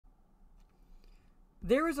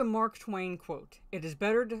There is a Mark Twain quote: "It is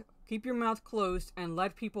better to keep your mouth closed and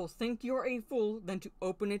let people think you're a fool than to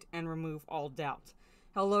open it and remove all doubt."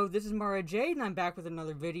 Hello, this is Mara Jade, and I'm back with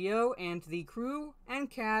another video, and the crew and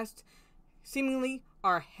cast seemingly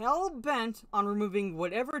are hell-bent on removing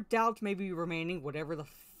whatever doubt may be remaining, whatever the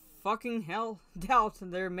fucking hell doubt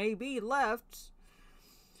there may be left,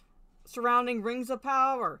 surrounding Rings of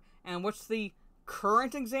Power. And what's the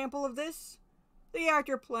current example of this? The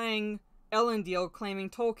actor playing Elendil claiming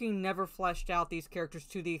Tolkien never fleshed out these characters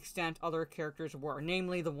to the extent other characters were,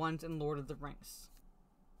 namely the ones in Lord of the Rings.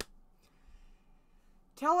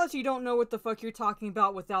 Tell us you don't know what the fuck you're talking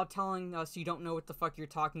about without telling us you don't know what the fuck you're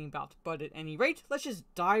talking about. But at any rate, let's just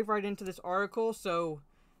dive right into this article so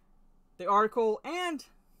the article and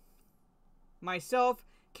myself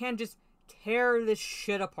can just tear this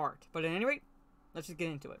shit apart. But at any rate, let's just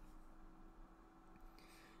get into it.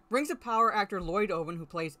 Rings of Power actor Lloyd Owen, who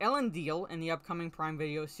plays Elendil in the upcoming Prime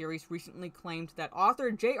Video series, recently claimed that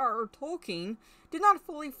author J.R.R. Tolkien did not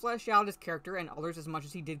fully flesh out his character and others as much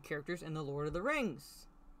as he did characters in The Lord of the Rings.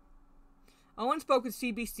 Owen spoke with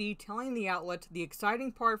CBC, telling the outlet, "The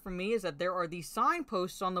exciting part for me is that there are these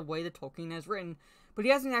signposts on the way that Tolkien has written, but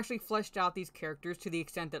he hasn't actually fleshed out these characters to the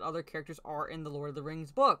extent that other characters are in the Lord of the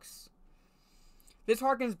Rings books." This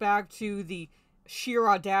harkens back to the sheer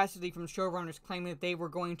audacity from showrunners claiming that they were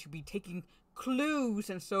going to be taking clues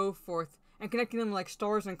and so forth and connecting them like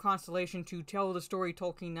stars in constellation to tell the story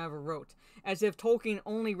Tolkien never wrote, as if Tolkien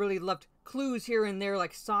only really left clues here and there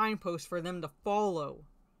like signposts for them to follow.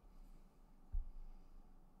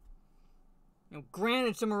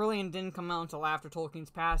 Granted, Silmarillion didn't come out until after Tolkien's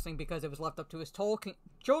passing because it was left up to his Tolkien's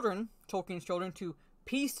children, to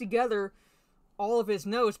piece together all of his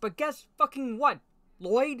notes, but guess fucking what,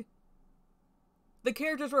 Lloyd? The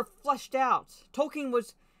characters were fleshed out. Tolkien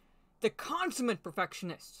was the consummate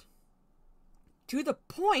perfectionist. To the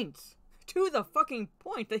fucking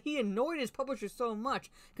point that he annoyed his publishers so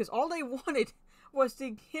much, because all they wanted was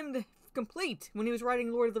him to complete, when he was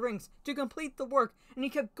writing Lord of the Rings, to complete the work, and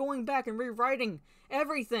he kept going back and rewriting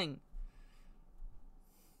everything.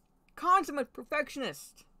 Consummate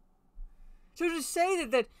perfectionist. So to say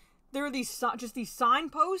that there are just these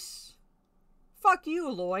signposts? Fuck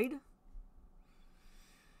you, Lloyd.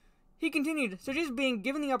 He continued, "So just being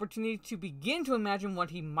given the opportunity to begin to imagine what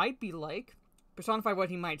he might be like, personify what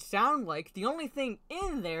he might sound like, the only thing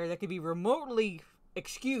in there that could be remotely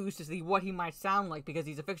excused is the what he might sound like, because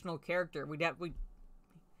he's a fictional character.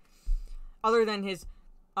 Other than his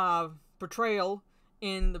portrayal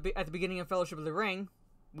at the beginning of Fellowship of the Ring,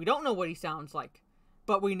 we don't know what he sounds like,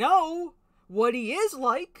 but we know what he is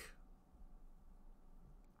like."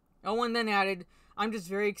 Owen then added, "I'm just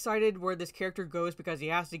very excited where this character goes because he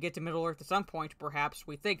has to get to Middle-earth at some point, perhaps.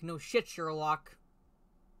 We think. No shit, Sherlock."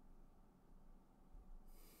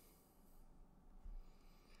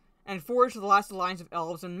 And forged the last alliance of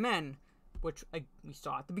elves and men, which we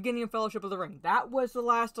saw at the beginning of Fellowship of the Ring. That was the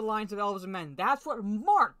last alliance of elves and men. That's what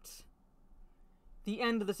marked the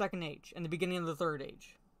end of the Second Age and the beginning of the Third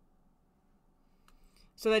Age.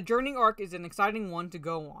 So that journey arc is an exciting one to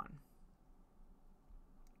go on.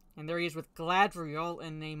 And there he is with Galadriel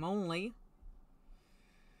in name only.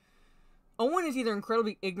 Owen is either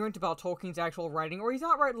incredibly ignorant about Tolkien's actual writing, or he's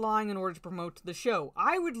outright lying in order to promote the show.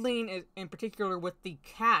 I would lean in particular with the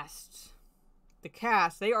cast. The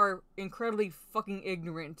cast, they are incredibly fucking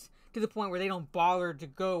ignorant to the point where they don't bother to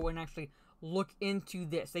go and actually look into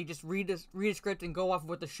this. They just read a script and go off of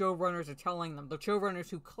what the showrunners are telling them. The showrunners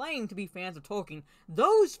who claim to be fans of Tolkien,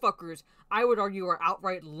 those fuckers, I would argue, are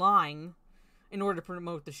outright lying in order to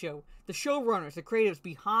promote the show. The showrunners, the creatives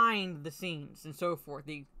behind the scenes and so forth,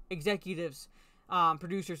 the executives,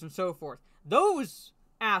 producers and so forth, those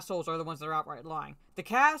assholes are the ones that are outright lying. The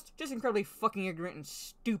cast, just incredibly fucking ignorant and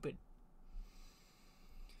stupid.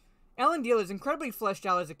 Elendil is incredibly fleshed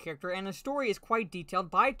out as a character, and the story is quite detailed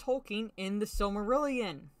by Tolkien in the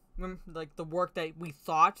Silmarillion. Remember, like, the work that we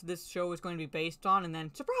thought this show was going to be based on, and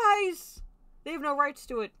then, surprise! They have no rights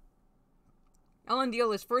to it.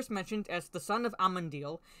 Elendil is first mentioned as the son of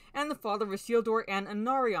Amandil, and the father of Isildur and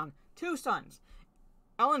Anarion, 2 sons.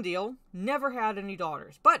 Elendil never had any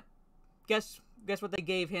daughters, but guess what they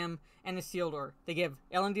gave him and Isildur? They gave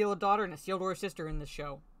Elendil a daughter and Isildur a sister in this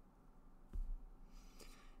show.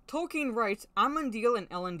 Tolkien writes, "Amandil and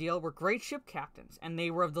Elendil were great ship captains, and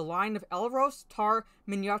they were of the line of Elros Tar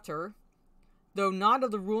Minyatur, though not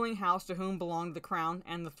of the ruling house to whom belonged the crown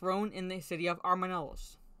and the throne in the city of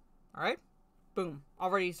Armanelos." Alright? Boom.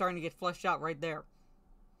 Already starting to get fleshed out right there.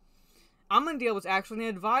 Amandil was actually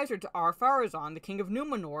an advisor to Ar-Pharazôn, the king of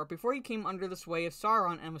Numenor, before he came under the sway of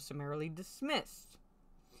Sauron and was summarily dismissed.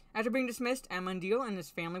 After being dismissed, Elendil and his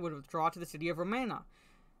family would withdraw to the city of Romana.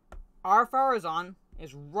 Ar-Pharazôn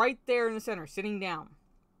is right there in the center, sitting down.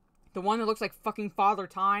 The one that looks like fucking Father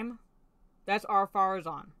Time, that's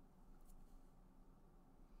Ar-Pharazôn.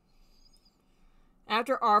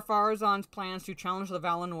 After Ar-Pharazôn's plans to challenge the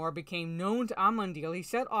Valinor became known to Elendil, he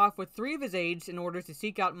set off with 3 of his aides in order to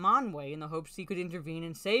seek out Manwë in the hopes he could intervene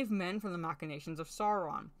and save men from the machinations of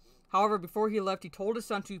Sauron. However, before he left, he told his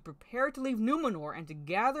son to prepare to leave Numenor and to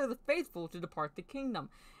gather the faithful to depart the kingdom.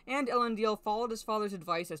 And Elendil followed his father's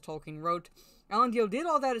advice, as Tolkien wrote. Elendil did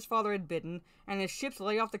all that his father had bidden, and his ships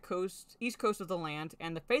lay off the east coast of the land,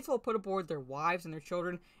 and the faithful put aboard their wives and their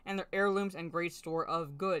children, and their heirlooms and great store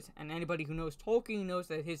of goods. And anybody who knows Tolkien knows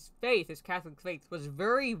that his faith, his Catholic faith, was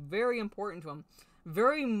very, very important to him.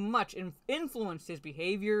 Very much influenced his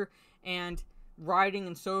behavior and writing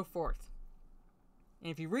and so forth. And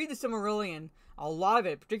if you read the Silmarillion, a lot of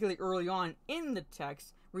it, particularly early on in the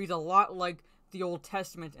text, reads a lot like the Old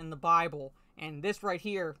Testament and the Bible. And this right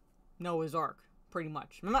here, Noah's Ark, pretty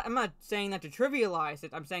much. I'm not saying that to trivialize it.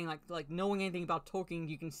 I'm saying like knowing anything about Tolkien,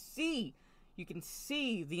 you can see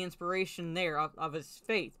the inspiration there of his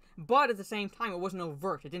faith. But at the same time, it wasn't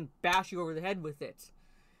overt. It didn't bash you over the head with it.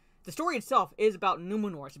 The story itself is about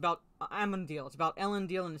Numenor. It's about Amandil. It's about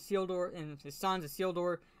Elendil and Isildur and his sons,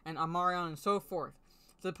 Isildur and Amarion and so forth.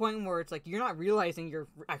 To the point where it's like you're not realizing you're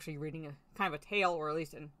actually reading a kind of a tale, or at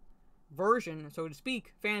least a version, so to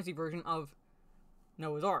speak, fantasy version of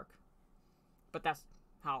Noah's Ark. But that's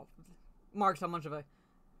how marks how much of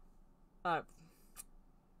a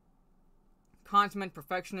consummate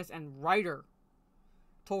perfectionist and writer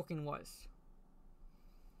Tolkien was.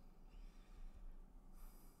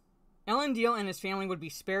 Elendil and his family would be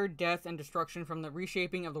spared death and destruction from the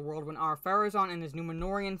reshaping of the world when Ar-Pharazôn and his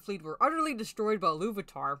Númenórean fleet were utterly destroyed by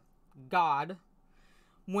Ilúvatar, God,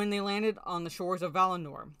 when they landed on the shores of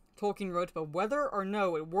Valinor. Tolkien wrote, but whether or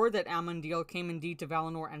no it were that Elendil came indeed to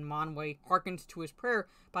Valinor and Manwë hearkened to his prayer,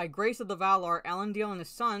 by grace of the Valar, Elendil and his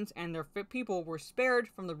sons and their people were spared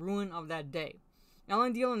from the ruin of that day.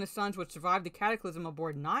 Elendil and his sons would survive the cataclysm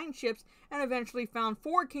aboard 9 ships and eventually found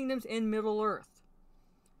 4 kingdoms in Middle-earth.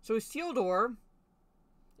 So Isildur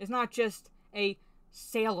is not just a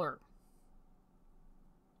sailor.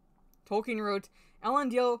 Tolkien wrote,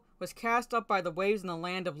 Elendil was cast up by the waves in the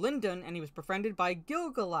land of Lindon, and he was befriended by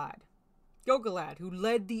Gil-galad, who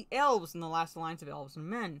led the elves in the last alliance of elves and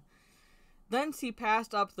men. Thence he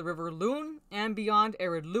passed up the river Lune, and beyond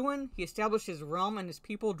Ered Luin, he established his realm, and his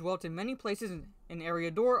people dwelt in many places in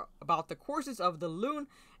Eriador, about the courses of the Lune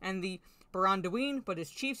and the Baranduin, but his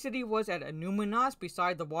chief city was at Anúminas,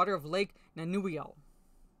 beside the water of Lake Nanuiel.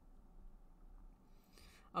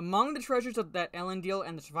 Among the treasures that Elendil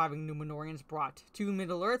and the surviving Númenóreans brought to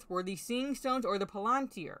Middle-earth were the Seeing Stones, or the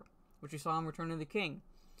Palantir, which we saw in Return of the King.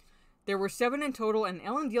 There were 7 in total, and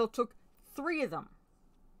Elendil took 3 of them.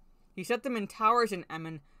 He set them in towers in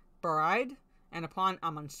Aman Baraid, and upon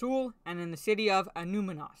Amansul, and in the city of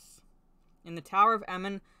Anúminas. In the tower of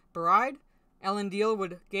Aman Baraid, Elendil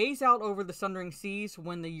would gaze out over the sundering seas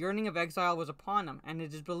when the yearning of exile was upon him, and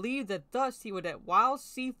it is believed that thus he would at whiles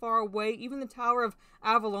see far away even the tower of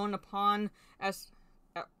Avalon upon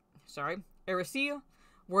Erisea,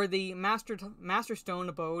 where the Master Stone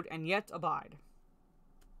abode and yet abide.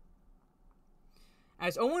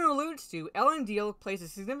 As Owen alludes to, Elendil plays a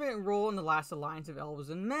significant role in the last alliance of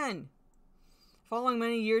elves and men. Following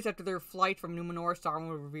many years after their flight from Numenor, Sauron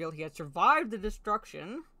would reveal he had survived the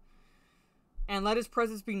destruction, and let his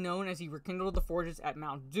presence be known as he rekindled the forges at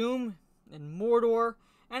Mount Doom in Mordor,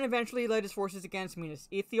 and eventually led his forces against Minas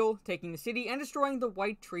Ithil, taking the city and destroying the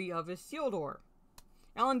White Tree of Isildur.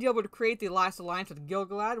 Elendil would create the last alliance with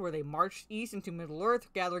Gil-galad, where they marched east into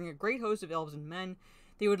Middle-earth, gathering a great host of elves and men.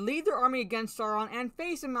 They would lead their army against Sauron and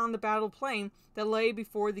face him on the battle plain that lay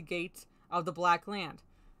before the gates of the Black Land.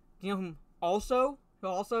 Do you know who also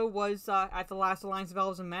was at the last alliance of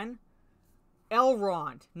elves and men?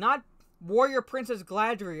 Elrond, not warrior princess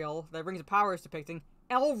Galadriel, that Rings of Power is depicting.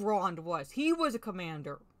 Elrond was. He was a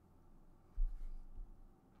commander.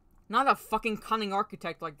 Not a fucking cunning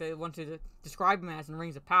architect like they want to describe him as in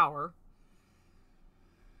Rings of Power.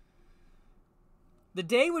 The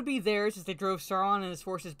day would be theirs as they drove Sauron and his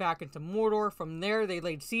forces back into Mordor. From there, they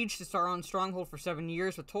laid siege to Sauron's stronghold for 7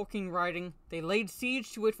 years, with Tolkien writing, they laid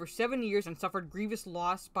siege to it for 7 years and suffered grievous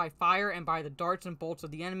loss by fire and by the darts and bolts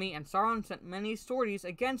of the enemy, and Sauron sent many sorties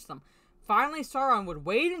against them. Finally, Sauron would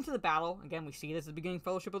wade into the battle. Again, we see this at the beginning of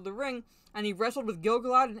Fellowship of the Ring, and he wrestled with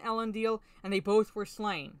Gil-galad and Elendil, and they both were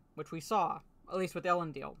slain, which we saw, at least with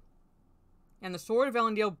Elendil. And the sword of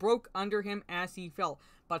Elendil broke under him as he fell.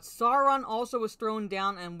 But Sauron also was thrown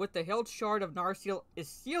down, and with the hilt shard of Narsil,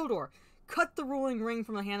 Isildur cut the ruling ring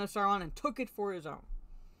from the hand of Sauron and took it for his own.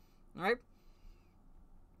 Alright?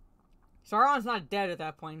 Sauron's not dead at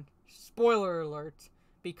that point. Spoiler alert.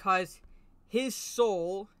 Because his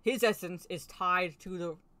soul, his essence, is tied to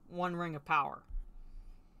the One Ring of Power.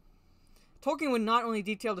 Tolkien would not only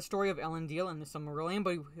detail the story of Elendil and the Silmarillion,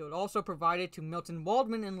 but he would also provide it to Milton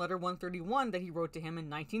Waldman in letter 131 that he wrote to him in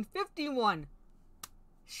 1951.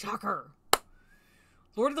 Shocker!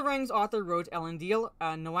 Lord of the Rings author wrote Elendil,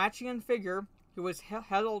 a Noachian figure who was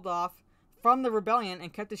held off from the rebellion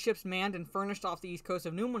and kept the ships manned and furnished off the east coast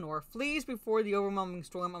of Numenor, flees before the overwhelming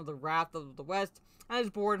storm of the wrath of the west, and is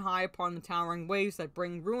borne high upon the towering waves that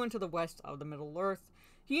bring ruin to the west of the Middle-earth.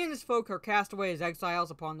 He and his folk are cast away as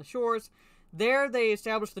exiles upon the shores. There they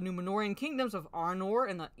establish the Numenorian kingdoms of Arnor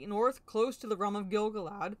in the north, close to the realm of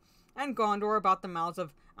Gil-galad, and Gondor about the mouths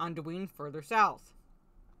of Anduin further south.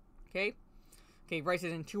 Okay, he writes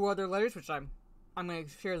it in 2 other letters, which I'm going to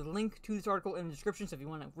share the link to this article in the description, so if you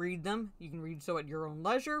want to read them, you can read so at your own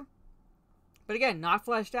leisure. But again, not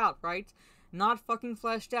fleshed out, right? Not fucking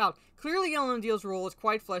fleshed out. Clearly, Elendil's role is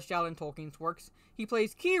quite fleshed out in Tolkien's works. He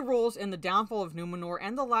plays key roles in the downfall of Numenor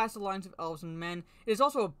and the last alliance of elves and men. It is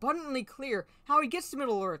also abundantly clear how he gets to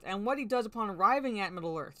Middle-earth and what he does upon arriving at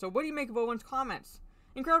Middle-earth. So what do you make of Owen's comments?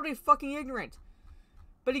 Incredibly fucking ignorant.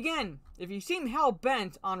 But again, if you seem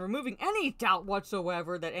hell-bent on removing any doubt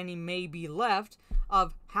whatsoever that any may be left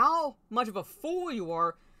of how much of a fool you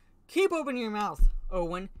are, keep opening your mouth,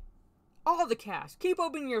 Owen. All the cast, keep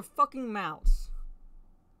opening your fucking mouths.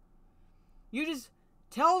 You just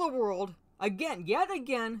tell the world, again, yet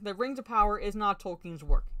again, that Rings of Power is not Tolkien's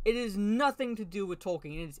work. It is nothing to do with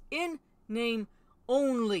Tolkien. It is in name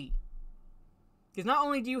only. Because not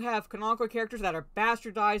only do you have canonical characters that are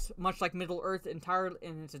bastardized, much like Middle-earth in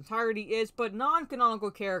its entirety is, but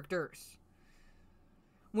non-canonical characters.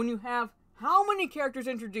 When you have how many characters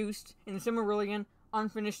introduced in the Silmarillion,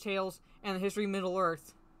 Unfinished Tales, and the History of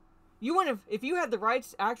Middle-earth, you wouldn't have, if you had the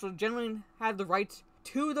rights, actually genuinely had the rights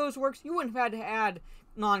to those works, you wouldn't have had to add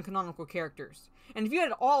non-canonical characters. And if you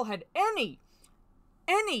had all had any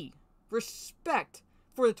respect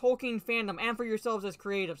for the Tolkien fandom and for yourselves as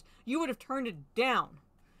creatives, you would have turned it down.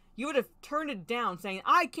 You would have turned it down, saying,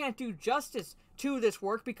 I can't do justice to this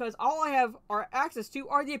work because all I have access to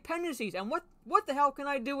are the appendices, and what the hell can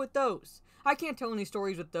I do with those? I can't tell any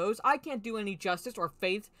stories with those. I can't do any justice or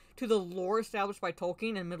faith to the lore established by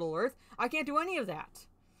Tolkien and Middle-earth. I can't do any of that.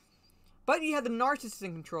 But you have the narcissist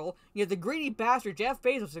in control. You have the greedy bastard Jeff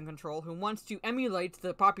Bezos in control, who wants to emulate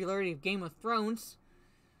the popularity of Game of Thrones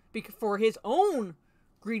for his own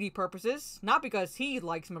greedy purposes. Not because he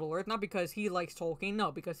likes Middle-earth, not because he likes Tolkien,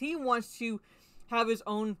 no, because he wants to have his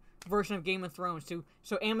own version of Game of Thrones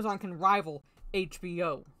so Amazon can rival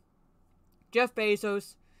HBO. Jeff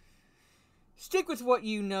Bezos, stick with what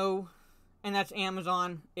you know, and that's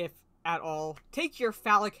Amazon, if at all. Take your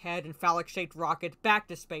phallic head and phallic-shaped rocket back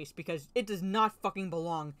to space, because it does not fucking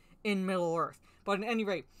belong in Middle-earth. But at any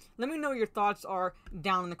rate, let me know what your thoughts are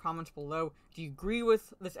down in the comments below. Do you agree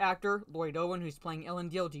with this actor, Lloyd Owen, who's playing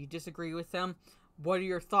Elendil? Do you disagree with him? What are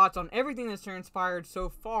your thoughts on everything that's transpired so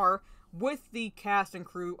far with the cast and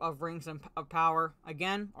crew of Rings of Power?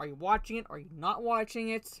 Again, are you watching it? Are you not watching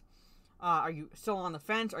it? Are you still on the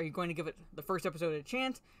fence? Are you going to give it the first episode a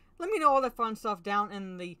chance? Let me know all that fun stuff down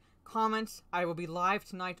in the comments. I will be live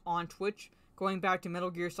tonight on Twitch, going back to Metal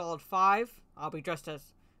Gear Solid 5. I'll be dressed as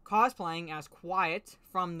cosplaying as Quiet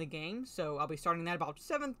from the game, so I'll be starting that about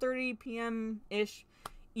 7:30 p.m.-ish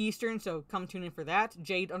Eastern, so come tune in for that.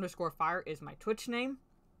 Jade_Fire is my Twitch name.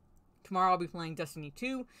 Tomorrow I'll be playing Destiny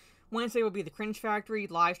 2. Wednesday will be the Cringe Factory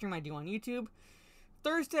live stream I do on YouTube.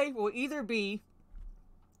 Thursday will either be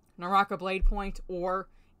Naraka Blade Point or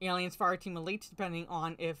Aliens Fireteam Elite, depending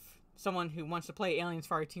on if someone who wants to play Aliens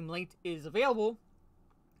Fireteam Elite is available.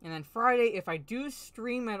 And then Friday, if I do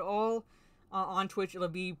stream at all on Twitch, it'll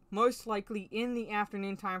be most likely in the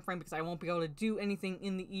afternoon time frame, because I won't be able to do anything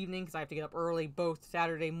in the evening because I have to get up early both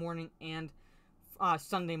Saturday morning and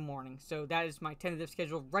Sunday morning. So that is my tentative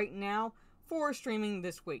schedule right now for streaming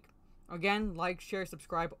this week. Again, like, share,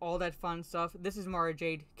 subscribe, all that fun stuff. This is Mara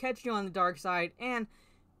Jade. Catch you on the dark side, and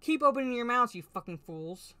keep opening your mouths, you fucking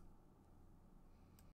fools.